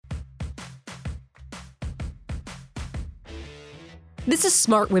This is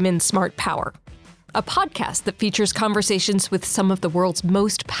Smart Women, Smart Power, a podcast that features conversations with some of the world's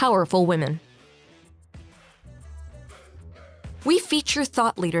most powerful women. We feature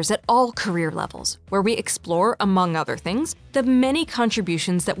thought leaders at all career levels, where we explore, among other things, the many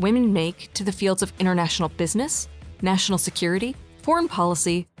contributions that women make to the fields of international business, national security, foreign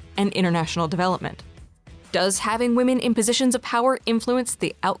policy, and international development. Does having women in positions of power influence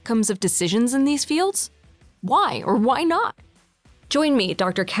the outcomes of decisions in these fields? Why or why not? Join me,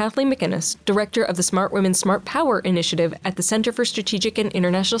 Dr. Kathleen McInnis, Director of the Smart Women, Smart Power Initiative at the Center for Strategic and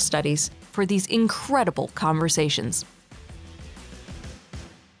International Studies, for these incredible conversations.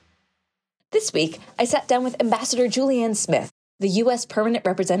 This week, I sat down with Ambassador Julianne Smith, the U.S. Permanent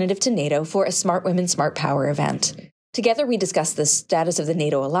Representative to NATO, for a Smart Women, Smart Power event. Together, we discussed the status of the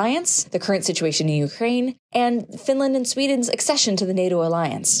NATO alliance, the current situation in Ukraine, and Finland and Sweden's accession to the NATO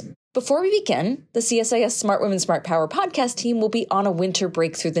alliance. Before we begin, the CSIS Smart Women, Smart Power podcast team will be on a winter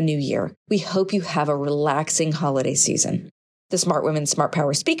break through the new year. We hope you have a relaxing holiday season. The Smart Women, Smart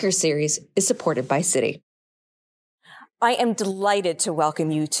Power Speakers Series is supported by Citi. I am delighted to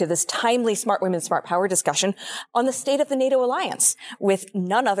welcome you to this timely Smart Women, Smart Power discussion on the state of the NATO alliance with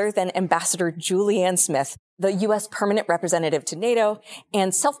none other than Ambassador Julianne Smith, the U.S. Permanent Representative to NATO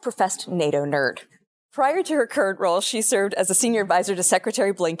and self-professed NATO nerd. Prior to her current role, she served as a senior advisor to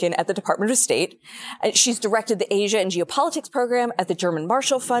Secretary Blinken at the Department of State. She's directed the Asia and Geopolitics program at the German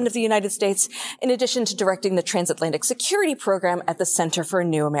Marshall Fund of the United States, in addition to directing the Transatlantic Security Program at the Center for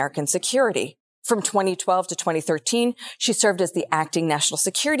New American Security. From 2012 to 2013, she served as the acting national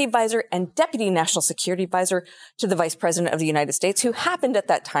security advisor and deputy national security advisor to the vice president of the United States, who happened at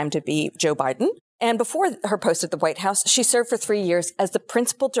that time to be Joe Biden. And before her post at the White House, she served for 3 years as the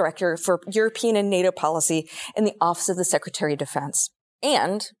principal director for European and NATO policy in the Office of the Secretary of Defense.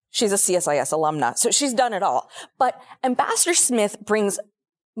 And she's a CSIS alumna, so she's done it all. But Ambassador Smith brings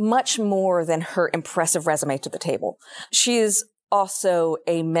much more than her impressive resume to the table. She is also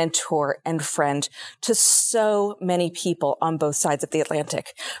a mentor and friend to so many people on both sides of the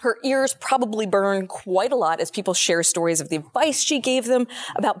Atlantic. Her ears probably burn quite a lot as people share stories of the advice she gave them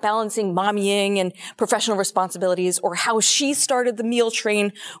about balancing mommying and professional responsibilities, or how she started the meal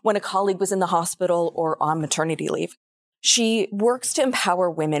train when a colleague was in the hospital or on maternity leave. She works to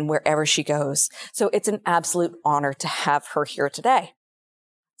empower women wherever she goes, so it's an absolute honor to have her here today.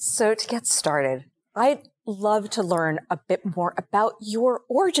 So to get started, I'd love to learn a bit more about your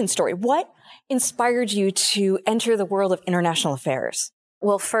origin story. What inspired you to enter the world of international affairs?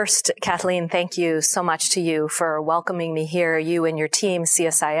 Well, first, Kathleen, thank you so much to you for welcoming me here, you and your team,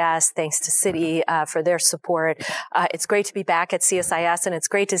 CSIS. Thanks to Citi for their support. It's great to be back at CSIS, and it's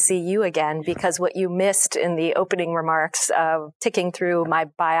great to see you again, because what you missed in the opening remarks, ticking through my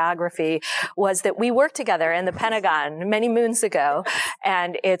biography, was that we worked together in the Pentagon many moons ago,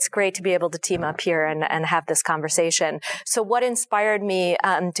 and it's great to be able to team up here and have this conversation. So what inspired me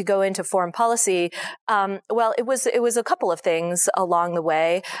to go into foreign policy? Well, it was a couple of things along the way.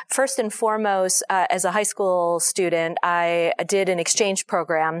 First and foremost, as a high school student, I did an exchange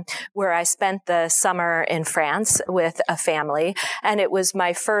program where I spent the summer in France with a family. And it was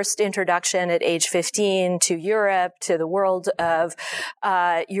my first introduction at age 15 to Europe, to the world of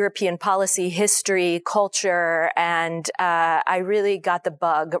European policy, history, culture. And I really got the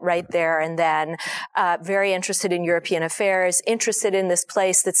bug right there and then. Very interested in European affairs, interested in this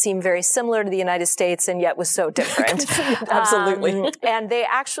place that seemed very similar to the United States and yet was so different. Absolutely. And they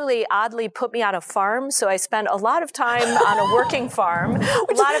actually oddly put me on a farm, so I spent a lot of time on a working farm,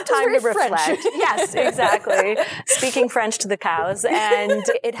 a lot of time to reflect. Yes, exactly. Speaking French to the cows. And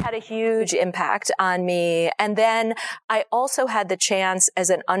it had a huge impact on me. And then I also had the chance as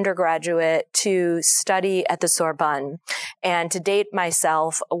an undergraduate to study at the Sorbonne. And to date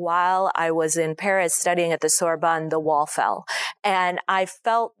myself, while I was in Paris studying at the Sorbonne, the wall fell. And I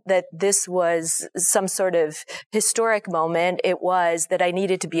felt that this was some sort of historic moment. It was that I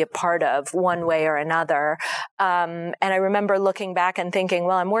needed to be a part of one way or another. And I remember looking back and thinking,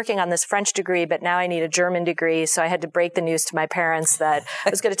 well, I'm working on this French degree, but now I need a German degree. So I had to break the news to my parents that I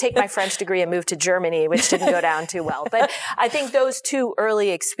was going to take my French degree and move to Germany, which didn't go down too well. But I think those two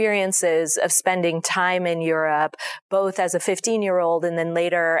early experiences of spending time in Europe, both as a 15-year-old and then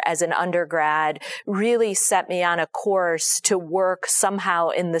later as an undergrad, really set me on a course to work somehow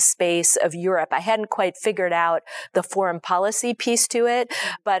in the space of Europe. I hadn't quite figured out the foreign policy piece to it,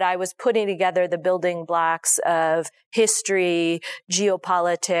 but I was putting together the building blocks of history,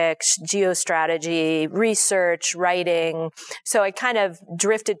 geopolitics, geostrategy, research, writing. So I kind of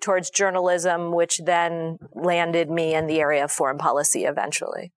drifted towards journalism, which then landed me in the area of foreign policy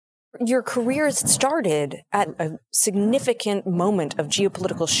eventually. Your career started at a significant moment of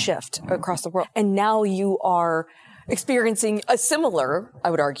geopolitical shift across the world, and now you are experiencing a similar,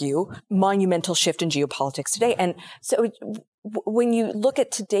 I would argue, monumental shift in geopolitics today. And so when you look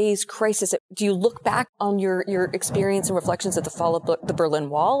at today's crisis, do you look back on your experience and reflections at the fall of the Berlin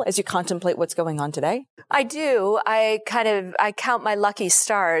Wall as you contemplate what's going on today? I do. I count my lucky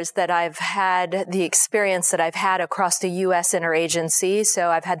stars that I've had the experience that I've had across the U.S. interagency. So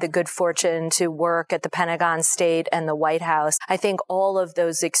I've had the good fortune to work at the Pentagon, State, and the White House. I think all of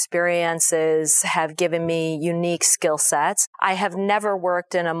those experiences have given me unique skill sets. I have never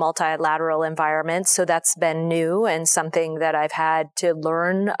worked in a multilateral environment, so that's been new and something that I've had to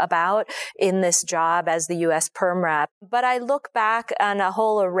learn about in this job as the U.S. Perm Rep. But I look back on a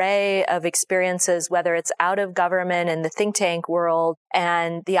whole array of experiences, whether it's out of government and the think tank world,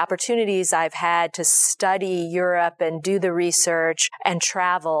 and the opportunities I've had to study Europe and do the research and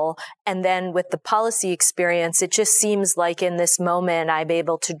travel. And then with the policy experience, it just seems like in this moment, I'm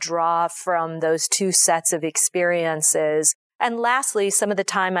able to draw from those two sets of experiences. And lastly, some of the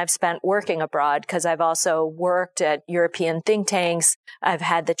time I've spent working abroad, because I've also worked at European think tanks. I've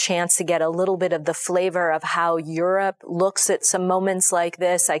had the chance to get a little bit of the flavor of how Europe looks at some moments like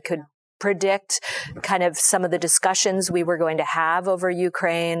this. I could predict kind of some of the discussions we were going to have over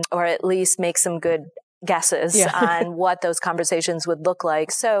Ukraine, or at least make some good guesses on what those conversations would look like.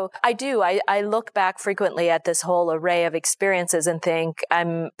 So I look back frequently at this whole array of experiences and think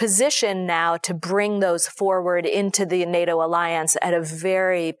I'm positioned now to bring those forward into the NATO alliance at a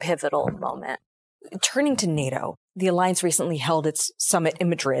very pivotal moment. Turning to NATO, the alliance recently held its summit in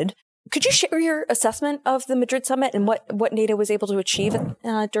Madrid. Could you share your assessment of the Madrid summit and what NATO was able to achieve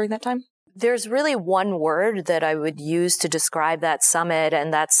during that time? There's really one word that I would use to describe that summit,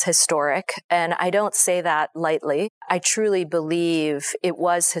 and that's historic. And I don't say that lightly. I truly believe it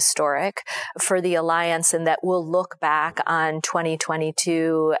was historic for the alliance, and that we'll look back on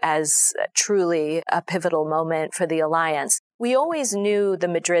 2022 as truly a pivotal moment for the alliance. We always knew the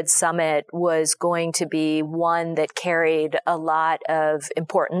Madrid summit was going to be one that carried a lot of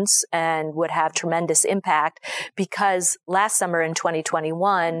importance and would have tremendous impact, because last summer in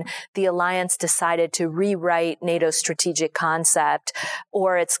 2021, the alliance decided to rewrite NATO's strategic concept,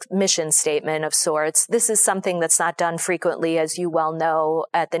 or its mission statement of sorts. This is something that's not done frequently, as you well know,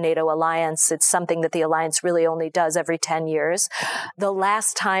 at the NATO alliance. It's something that the alliance really only does every 10 years. The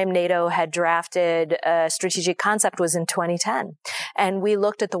last time NATO had drafted a strategic concept was in 2010. And we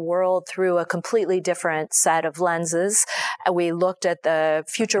looked at the world through a completely different set of lenses. We looked at the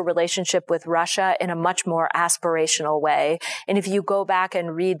future relationship with Russia in a much more aspirational way. And if you go back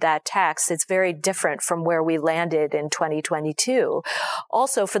and read that text, it's very different from where we landed in 2022.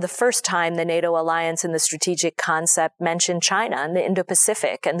 Also, for the first time, the NATO alliance and the strategic concept mentioned China and the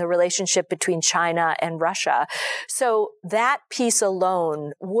Indo-Pacific and the relationship between China and Russia. So that piece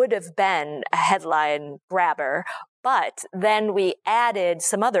alone would have been a headline grabber. But then we added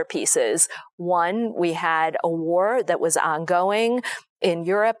some other pieces. One, we had a war that was ongoing in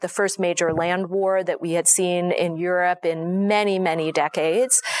Europe, the first major land war that we had seen in Europe in many, many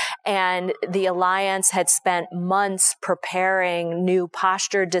decades. And the alliance had spent months preparing new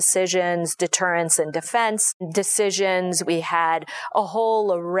posture decisions, deterrence and defense decisions. We had a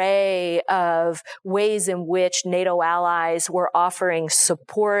whole array of ways in which NATO allies were offering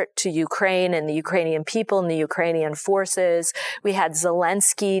support to Ukraine and the Ukrainian people and the Ukrainian forces. We had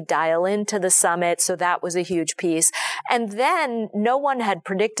Zelensky dial into the summit, so that was a huge piece. And then no one had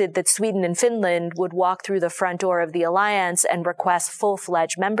predicted that Sweden and Finland would walk through the front door of the alliance and request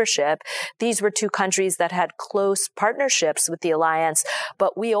full-fledged membership. These were two countries that had close partnerships with the alliance,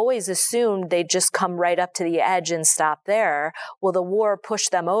 but we always assumed they'd just come right up to the edge and stop there. Well, the war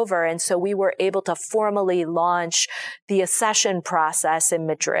pushed them over, and so we were able to formally launch the accession process in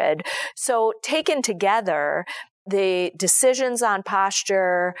Madrid. So taken together, the decisions on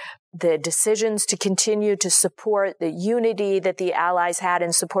posture, the decisions to continue to support the unity that the allies had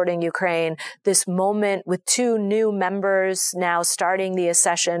in supporting Ukraine, this moment with two new members now starting the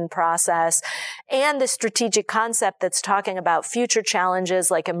accession process, and the strategic concept that's talking about future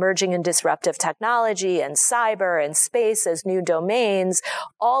challenges like emerging and disruptive technology and cyber and space as new domains,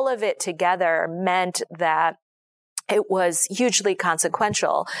 all of it together meant that it was hugely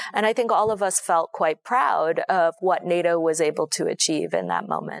consequential. And I think all of us felt quite proud of what NATO was able to achieve in that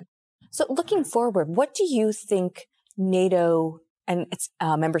moment. So looking forward, what do you think NATO and its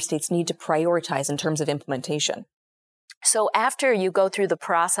member states need to prioritize in terms of implementation? So after you go through the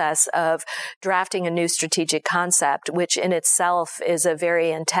process of drafting a new strategic concept, which in itself is a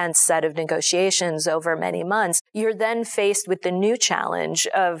very intense set of negotiations over many months, you're then faced with the new challenge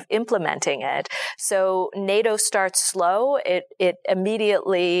of implementing it. So NATO starts slow. It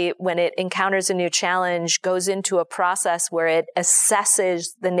immediately, when it encounters a new challenge, goes into a process where it assesses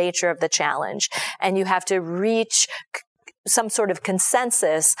the nature of the challenge. And you have to reach some sort of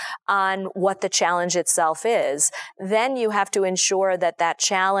consensus on what the challenge itself is. Then you have to ensure that that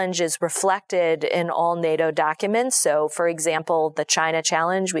challenge is reflected in all NATO documents. So, for example, the China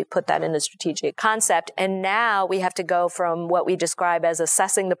challenge, we put that in the strategic concept. And now we have to go from what we describe as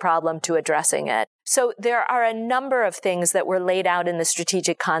assessing the problem to addressing it. So there are a number of things that were laid out in the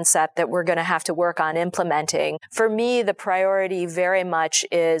strategic concept that we're going to have to work on implementing. For me, the priority very much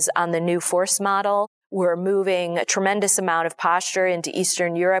is on the new force model. We're moving a tremendous amount of posture into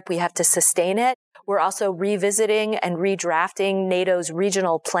Eastern Europe. We have to sustain it. We're also revisiting and redrafting NATO's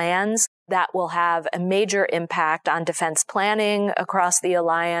regional plans that will have a major impact on defense planning across the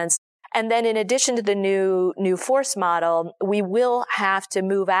alliance. And then in addition to the new force model, we will have to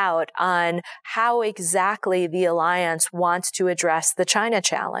move out on how exactly the alliance wants to address the China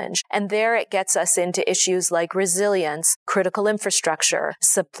challenge. And there it gets us into issues like resilience, critical infrastructure,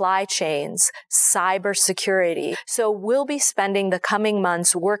 supply chains, cybersecurity. So we'll be spending the coming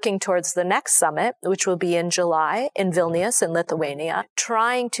months working towards the next summit, which will be in July in Vilnius in Lithuania,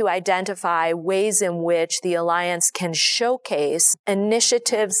 trying to identify ways in which the alliance can showcase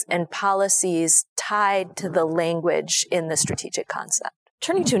initiatives and policies tied to the language in the strategic concept.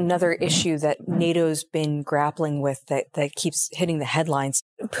 Turning to another issue that NATO's been grappling with that keeps hitting the headlines,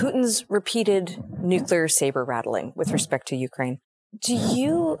 Putin's repeated nuclear saber rattling with respect to Ukraine. Do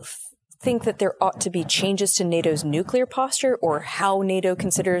you think that there ought to be changes to NATO's nuclear posture or how NATO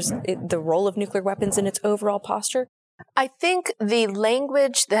considers the role of nuclear weapons in its overall posture? I think the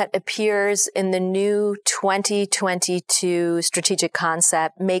language that appears in the new 2022 strategic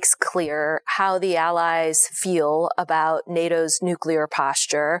concept makes clear how the allies feel about NATO's nuclear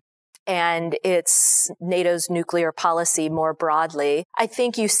posture and its NATO's nuclear policy more broadly. I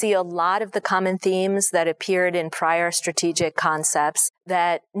think you see a lot of the common themes that appeared in prior strategic concepts,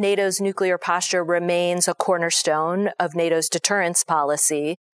 that NATO's nuclear posture remains a cornerstone of NATO's deterrence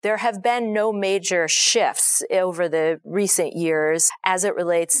policy. There have been no major shifts over the recent years as it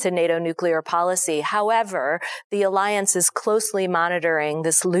relates to NATO nuclear policy. However, the alliance is closely monitoring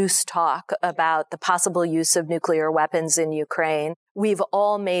this loose talk about the possible use of nuclear weapons in Ukraine. We've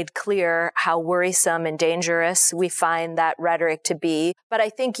all made clear how worrisome and dangerous we find that rhetoric to be. But I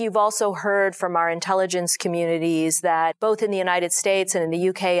think you've also heard from our intelligence communities that both in the United States and in the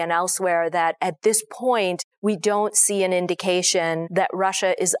UK and elsewhere that at this point, we don't see an indication that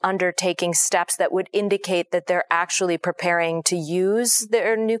Russia is undertaking steps that would indicate that they're actually preparing to use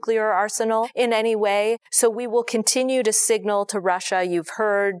their nuclear arsenal in any way. So we will continue to signal to Russia. You've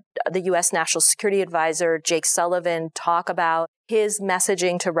heard the U.S. National Security Advisor, Jake Sullivan, talk about his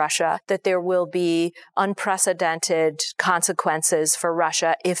messaging to Russia that there will be unprecedented consequences for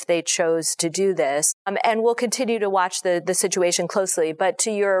Russia if they chose to do this. And we'll continue to watch the situation closely. But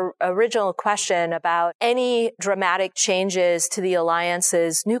to your original question about any dramatic changes to the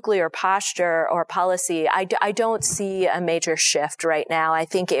alliance's nuclear posture or policy, I don't see a major shift right now. I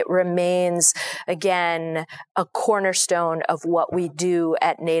think it remains, again, a cornerstone of what we do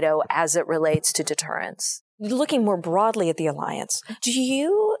at NATO as it relates to deterrence. Looking more broadly at the alliance, do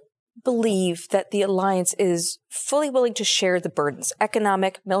you believe that the alliance is fully willing to share the burdens,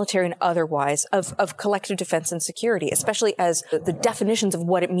 economic, military, and otherwise, of collective defense and security, especially as the definitions of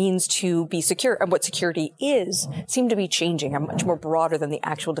what it means to be secure and what security is seem to be changing and much more broader than the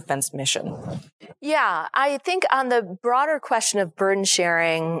actual defense mission? Yeah, I think on the broader question of burden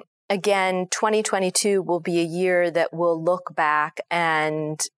sharing, again, 2022 will be a year that we'll look back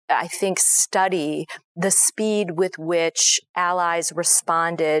and I think study the speed with which allies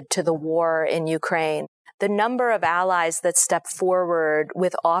responded to the war in Ukraine. The number of allies that stepped forward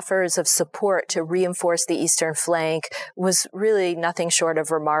with offers of support to reinforce the eastern flank was really nothing short of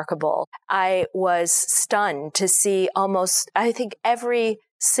remarkable. I was stunned to see almost, I think, every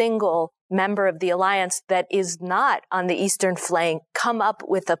single member of the alliance that is not on the eastern flank come up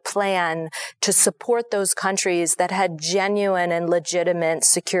with a plan to support those countries that had genuine and legitimate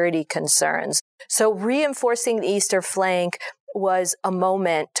security concerns. So reinforcing the eastern flank was a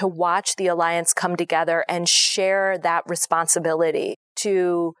moment to watch the alliance come together and share that responsibility.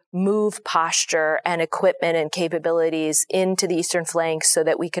 to move posture and equipment and capabilities into the eastern flank so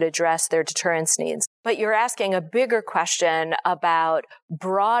that we could address their deterrence needs. But you're asking a bigger question about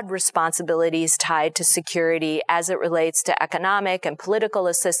broad responsibilities tied to security as it relates to economic and political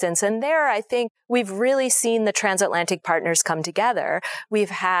assistance. And there, I think we've really seen the transatlantic partners come together. We've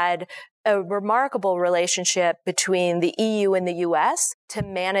had a remarkable relationship between the EU and the US to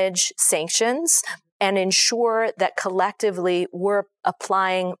manage sanctions and ensure that collectively we're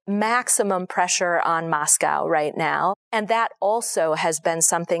applying maximum pressure on Moscow right now. And that also has been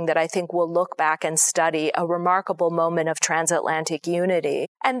something that I think we'll look back and study, a remarkable moment of transatlantic unity.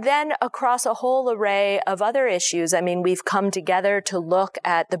 And then across a whole array of other issues, I mean, we've come together to look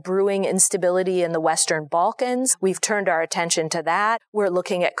at the brewing instability in the Western Balkans. We've turned our attention to that. We're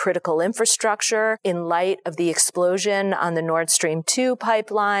looking at critical infrastructure in light of the explosion on the Nord Stream 2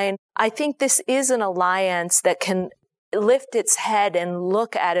 pipeline. I think this is an alliance that can lift its head and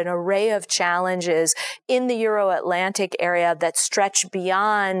look at an array of challenges in the Euro-Atlantic area that stretch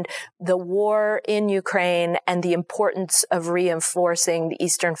beyond the war in Ukraine and the importance of reinforcing the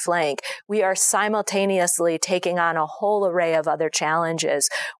eastern flank. We are simultaneously taking on a whole array of other challenges.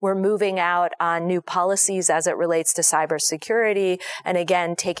 We're moving out on new policies as it relates to cybersecurity, and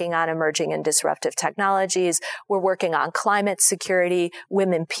again, taking on emerging and disruptive technologies. We're working on climate security,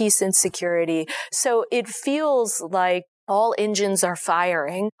 women, peace, and security. So it feels like all engines are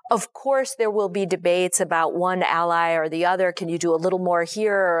firing. Of course, there will be debates about one ally or the other. Can you do a little more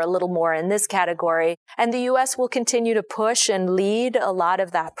here or a little more in this category? And the U.S. will continue to push and lead a lot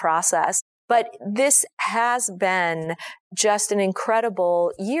of that process. But this has been just an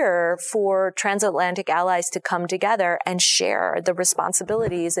incredible year for transatlantic allies to come together and share the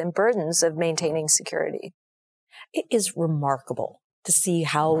responsibilities and burdens of maintaining security. It is remarkable to see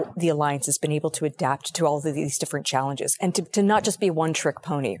how the alliance has been able to adapt to all of these different challenges and to not just be a one-trick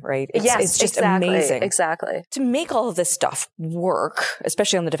pony, right? It's just amazing. Exactly. To make all of this stuff work,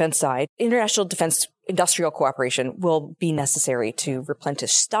 especially on the defense side, international defense industrial cooperation will be necessary to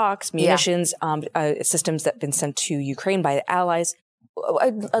replenish stocks, munitions, systems that have been sent to Ukraine by the allies.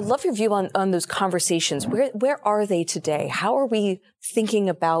 I'd love your view on those conversations. Where are they today? How are we thinking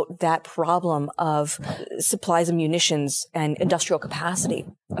about that problem of supplies of munitions and industrial capacity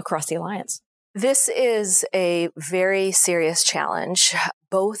across the alliance? This is a very serious challenge,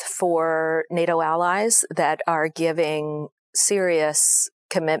 both for NATO allies that are giving serious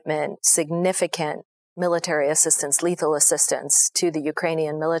commitment, significant military assistance, lethal assistance to the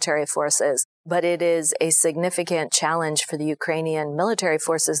Ukrainian military forces. But it is a significant challenge for the Ukrainian military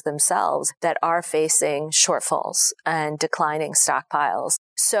forces themselves that are facing shortfalls and declining stockpiles.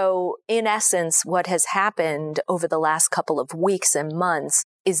 So in essence, what has happened over the last couple of weeks and months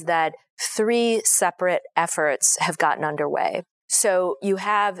is that 3 separate efforts have gotten underway. So you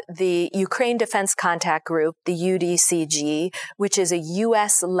have the Ukraine Defense Contact Group, the UDCG, which is a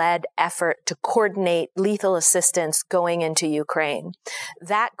U.S.-led effort to coordinate lethal assistance going into Ukraine.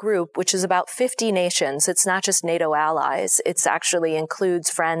 That group, which is about 50 nations, it's not just NATO allies, it actually includes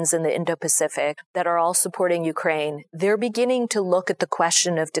friends in the Indo-Pacific that are all supporting Ukraine. They're beginning to look at the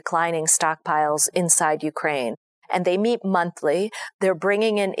question of declining stockpiles inside Ukraine. And they meet monthly. They're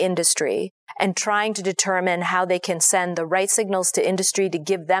bringing in industry and trying to determine how they can send the right signals to industry to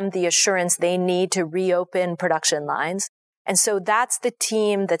give them the assurance they need to reopen production lines. And so that's the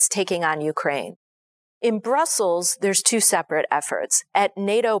team that's taking on Ukraine. In Brussels, there's 2 separate efforts. At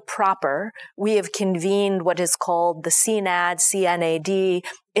NATO proper, we have convened what is called the CNAD.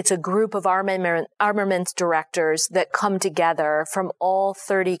 It's a group of armaments directors that come together from all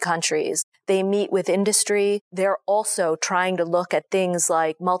 30 countries. They meet with industry. They're also trying to look at things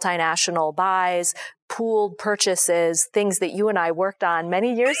like multinational buys, pooled purchases, things that you and I worked on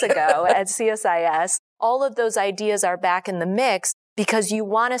many years ago at CSIS. All of those ideas are back in the mix because you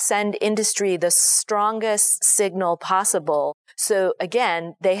want to send industry the strongest signal possible. So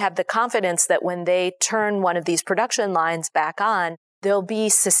again, they have the confidence that when they turn one of these production lines back on, there'll be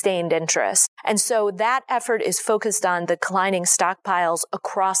sustained interest. And so that effort is focused on declining stockpiles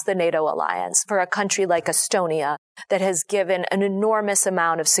across the NATO alliance. For a country like Estonia that has given an enormous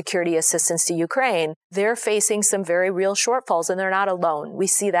amount of security assistance to Ukraine, they're facing some very real shortfalls, and they're not alone. We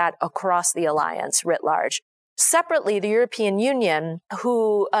see that across the alliance writ large. Separately, the European Union,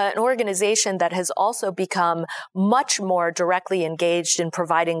 an organization that has also become much more directly engaged in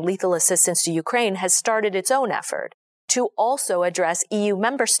providing lethal assistance to Ukraine, has started its own effort to also address EU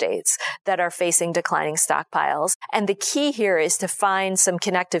member states that are facing declining stockpiles. And the key here is to find some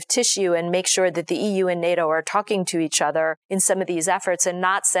connective tissue and make sure that the EU and NATO are talking to each other in some of these efforts and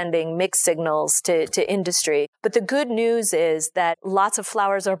not sending mixed signals to industry. But the good news is that lots of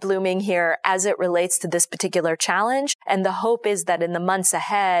flowers are blooming here as it relates to this particular challenge. And the hope is that in the months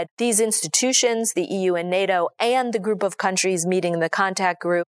ahead, these institutions, the EU and NATO, and the group of countries meeting in the contact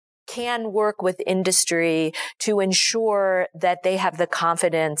group can work with industry to ensure that they have the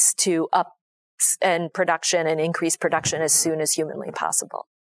confidence to up and production and increase production as soon as humanly possible.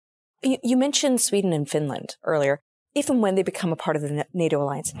 You mentioned Sweden and Finland earlier. If and when they become a part of the NATO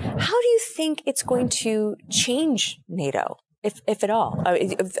alliance, how do you think it's going to change NATO, if at all?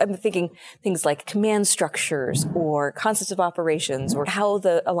 I'm thinking things like command structures or concepts of operations or how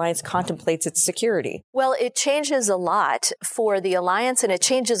the alliance contemplates its security. Well, it changes a lot for the alliance and it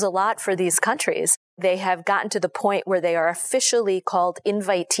changes a lot for these countries. They have gotten to the point where they are officially called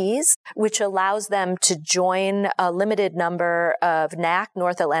invitees, which allows them to join a limited number of NAC,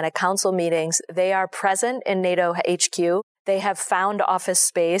 North Atlantic Council meetings. They are present in NATO HQ. They have found office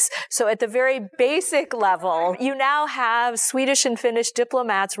space. So at the very basic level, you now have Swedish and Finnish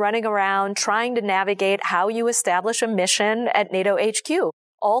diplomats running around trying to navigate how you establish a mission at NATO HQ.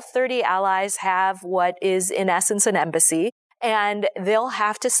 All 30 allies have what is in essence an embassy. And they'll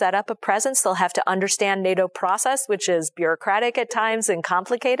have to set up a presence. They'll have to understand NATO process, which is bureaucratic at times and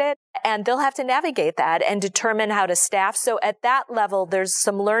complicated. And they'll have to navigate that and determine how to staff. So at that level, there's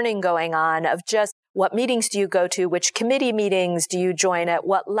some learning going on of just what meetings do you go to? Which committee meetings do you join at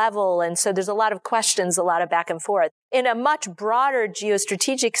what level? And so there's a lot of questions, a lot of back and forth. In a much broader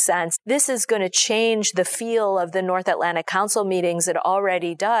geostrategic sense, this is going to change the feel of the North Atlantic Council meetings. It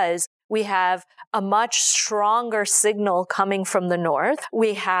already does. We have a much stronger signal coming from the north.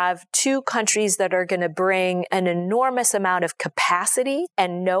 We have two countries that are going to bring an enormous amount of capacity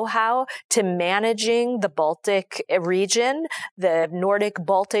and know-how to managing the Baltic region, the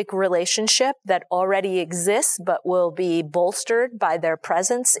Nordic-Baltic relationship that already exists but will be bolstered by their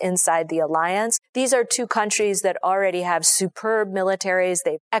presence inside the alliance. These are two countries that already have superb militaries.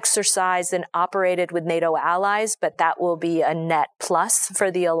 They've exercised and operated with NATO allies, but that will be a net plus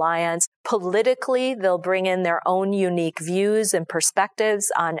for the alliance. Politically, they'll bring in their own unique views and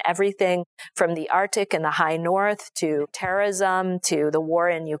perspectives on everything from the Arctic and the high north to terrorism to the war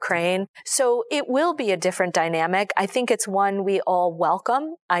in Ukraine. So it will be a different dynamic. I think it's one we all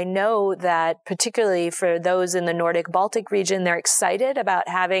welcome. I know that particularly for those in the Nordic Baltic region, they're excited about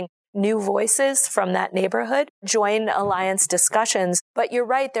having new voices from that neighborhood join alliance discussions. But you're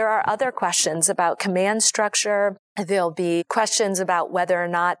right, there are other questions about command structure. There'll be questions about whether or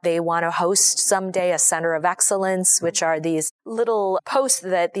not they want to host someday a center of excellence, which are these little posts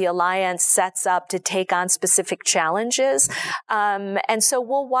that the alliance sets up to take on specific challenges. And so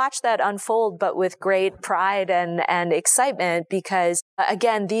we'll watch that unfold, but with great pride and excitement, because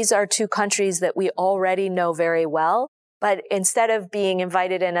again, these are two countries that we already know very well. But instead of being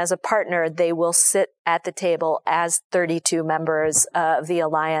invited in as a partner, they will sit at the table as 32 members of the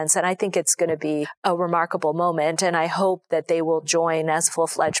alliance. And I think it's going to be a remarkable moment. And I hope that they will join as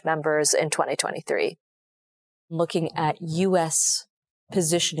full-fledged members in 2023. Looking at U.S.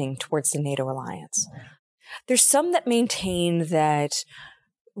 positioning towards the NATO alliance, there's some that maintain that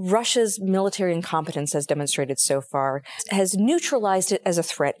Russia's military incompetence, as demonstrated so far, has neutralized it as a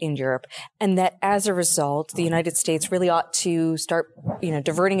threat in Europe, and that as a result, the United States really ought to start,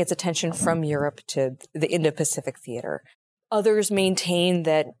 diverting its attention from Europe to the Indo-Pacific theater. Others maintain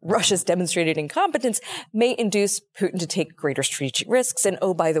that Russia's demonstrated incompetence may induce Putin to take greater strategic risks. And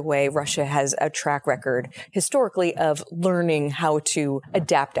oh, by the way, Russia has a track record historically of learning how to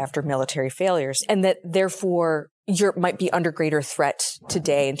adapt after military failures, and that therefore Europe might be under greater threat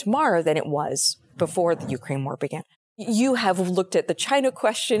today and tomorrow than it was before the Ukraine war began. You have looked at the China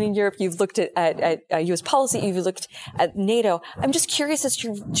question in Europe. You've looked at U.S. policy. You've looked at NATO. I'm just curious as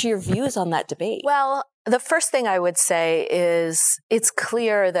to your views on that debate. Well, the first thing I would say is it's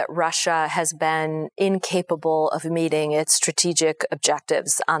clear that Russia has been incapable of meeting its strategic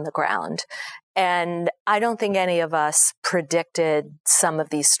objectives on the ground. And I don't think any of us predicted some of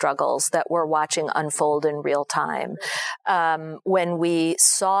these struggles that we're watching unfold in real time. When we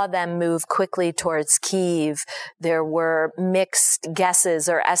saw them move quickly towards Kyiv, there were mixed guesses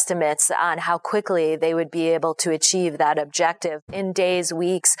or estimates on how quickly they would be able to achieve that objective. In days,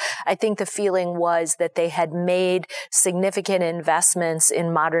 weeks, I think the feeling was that they had made significant investments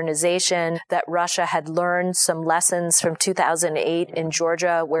in modernization, that Russia had learned some lessons from 2008 in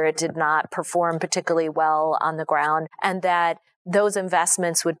Georgia, where it did not perform particularly well on the ground, and that those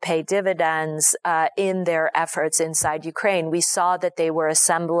investments would pay dividends in their efforts inside Ukraine. We saw that they were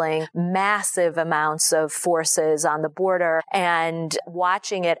assembling massive amounts of forces on the border, and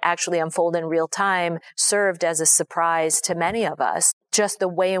watching it actually unfold in real time served as a surprise to many of us. Just the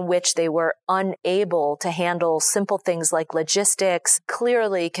way in which they were unable to handle simple things like logistics,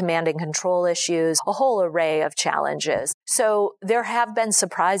 clearly command and control issues, a whole array of challenges. So there have been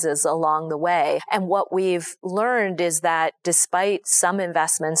surprises along the way. And what we've learned is that despite some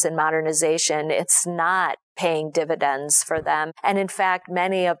investments in modernization, it's not paying dividends for them. And in fact,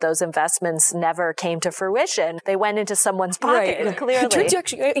 many of those investments never came to fruition. They went into someone's pocket, clearly.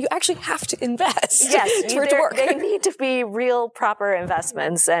 You actually have to invest for it to work. They need to be real, proper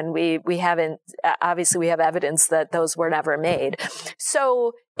investments. And we haven't, obviously we have evidence that those were never made.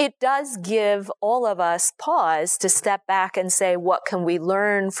 So it does give all of us pause to step back and say, what can we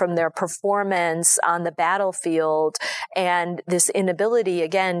learn from their performance on the battlefield and this inability,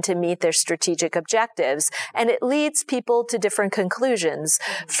 again, to meet their strategic objectives? And it leads people to different conclusions.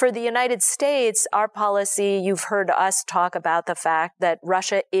 For the United States, our policy, you've heard us talk about the fact that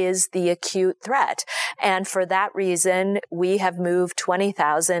Russia is the acute threat. And for that reason, we have moved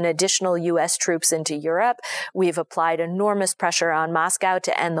 20,000 additional U.S. troops into Europe. We've applied enormous pressure on Moscow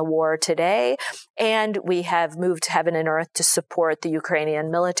to end the war today. And we have moved heaven and earth to support the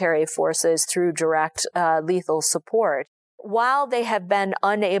Ukrainian military forces through direct lethal support. While they have been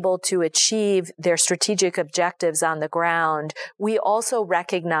unable to achieve their strategic objectives on the ground, we also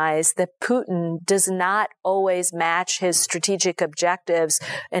recognize that Putin does not always match his strategic objectives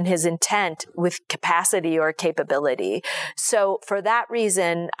and his intent with capacity or capability. So for that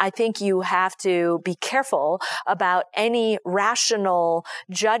reason, I think you have to be careful about any rational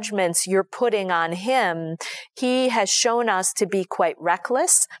judgments you're putting on him. He has shown us to be quite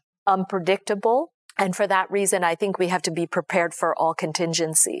reckless, unpredictable. And for that reason, I think we have to be prepared for all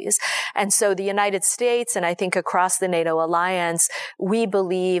contingencies. And so the United States, and I think across the NATO alliance, we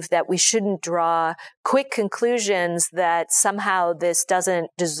believe that we shouldn't draw quick conclusions that somehow this doesn't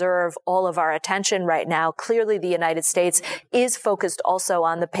deserve all of our attention right now. Clearly, the United States is focused also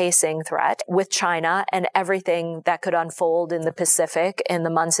on the pacing threat with China and everything that could unfold in the Pacific in the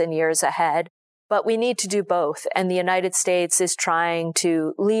months and years ahead. But we need to do both. And the United States is trying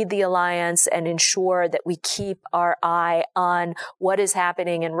to lead the alliance and ensure that we keep our eye on what is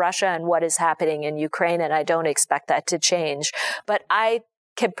happening in Russia and what is happening in Ukraine. And I don't expect that to change. But I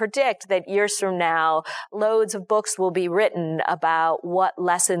can predict that years from now, loads of books will be written about what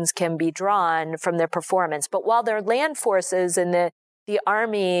lessons can be drawn from their performance. But while their land forces and the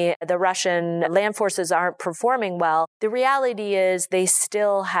army, the Russian land forces aren't performing well, the reality is they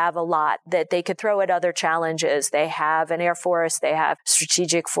still have a lot that they could throw at other challenges. They have an air force, they have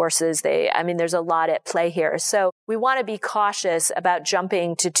strategic forces. There's a lot at play here. So we want to be cautious about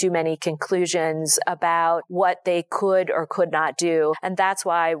jumping to too many conclusions about what they could or could not do. And that's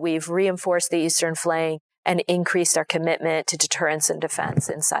why we've reinforced the Eastern flank and increased our commitment to deterrence and defense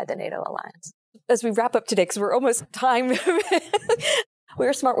inside the NATO alliance. As we wrap up today, because we're almost time,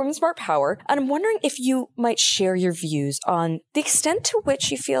 we're Smart Women, Smart Power. And I'm wondering if you might share your views on the extent to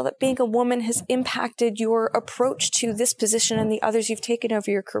which you feel that being a woman has impacted your approach to this position and the others you've taken over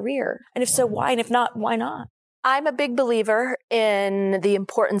your career. And if so, why? And if not, why not? I'm a big believer in the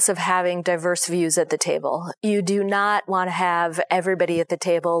importance of having diverse views at the table. You do not want to have everybody at the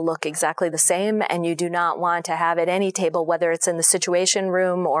table look exactly the same, and you do not want to have at any table, whether it's in the Situation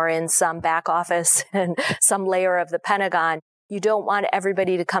Room or in some back office and some layer of the Pentagon, you don't want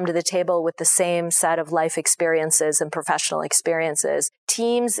everybody to come to the table with the same set of life experiences and professional experiences.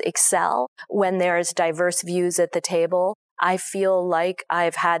 Teams excel when there's diverse views at the table. I feel like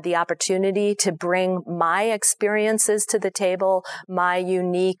I've had the opportunity to bring my experiences to the table, my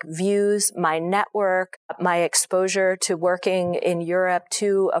unique views, my network, my exposure to working in Europe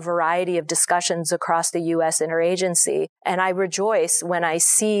to a variety of discussions across the U.S. interagency. And I rejoice when I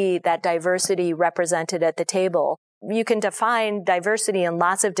see that diversity represented at the table. You can define diversity in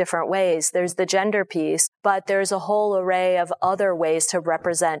lots of different ways. There's the gender piece, but there's a whole array of other ways to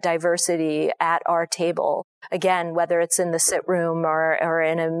represent diversity at our table. Again, whether it's in the sit room or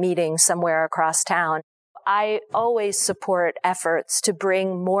in a meeting somewhere across town. I always support efforts to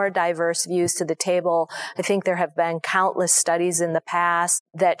bring more diverse views to the table. I think there have been countless studies in the past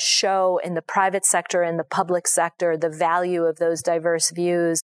that show in the private sector and the public sector the value of those diverse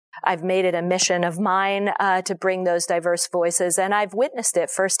views. I've made it a mission of mine to bring those diverse voices, and I've witnessed it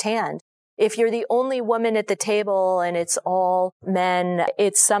firsthand. If you're the only woman at the table and it's all men,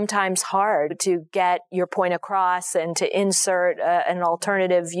 it's sometimes hard to get your point across and to insert an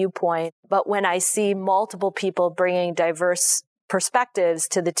alternative viewpoint. But when I see multiple people bringing diverse perspectives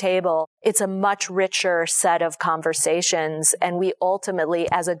to the table, it's a much richer set of conversations. And we ultimately,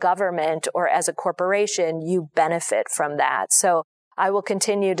 as a government or as a corporation, you benefit from that. So I will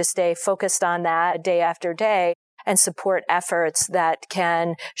continue to stay focused on that day after day and support efforts that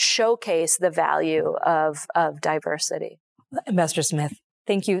can showcase the value of diversity. Ambassador Smith,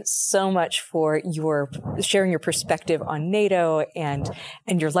 thank you so much for your sharing your perspective on NATO and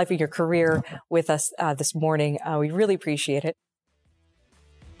your life and your career with us this morning. We really appreciate it.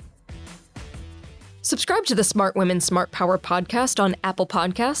 Subscribe to the Smart Women, Smart Power podcast on Apple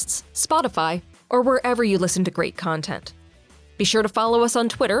Podcasts, Spotify, or wherever you listen to great content. Be sure to follow us on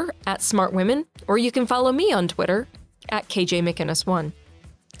Twitter @SmartWomen, or you can follow me on Twitter @KJMcInnis1.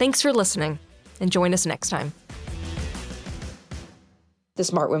 Thanks for listening, and join us next time. The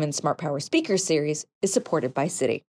Smart Women, Smart Power Speakers series is supported by Citi.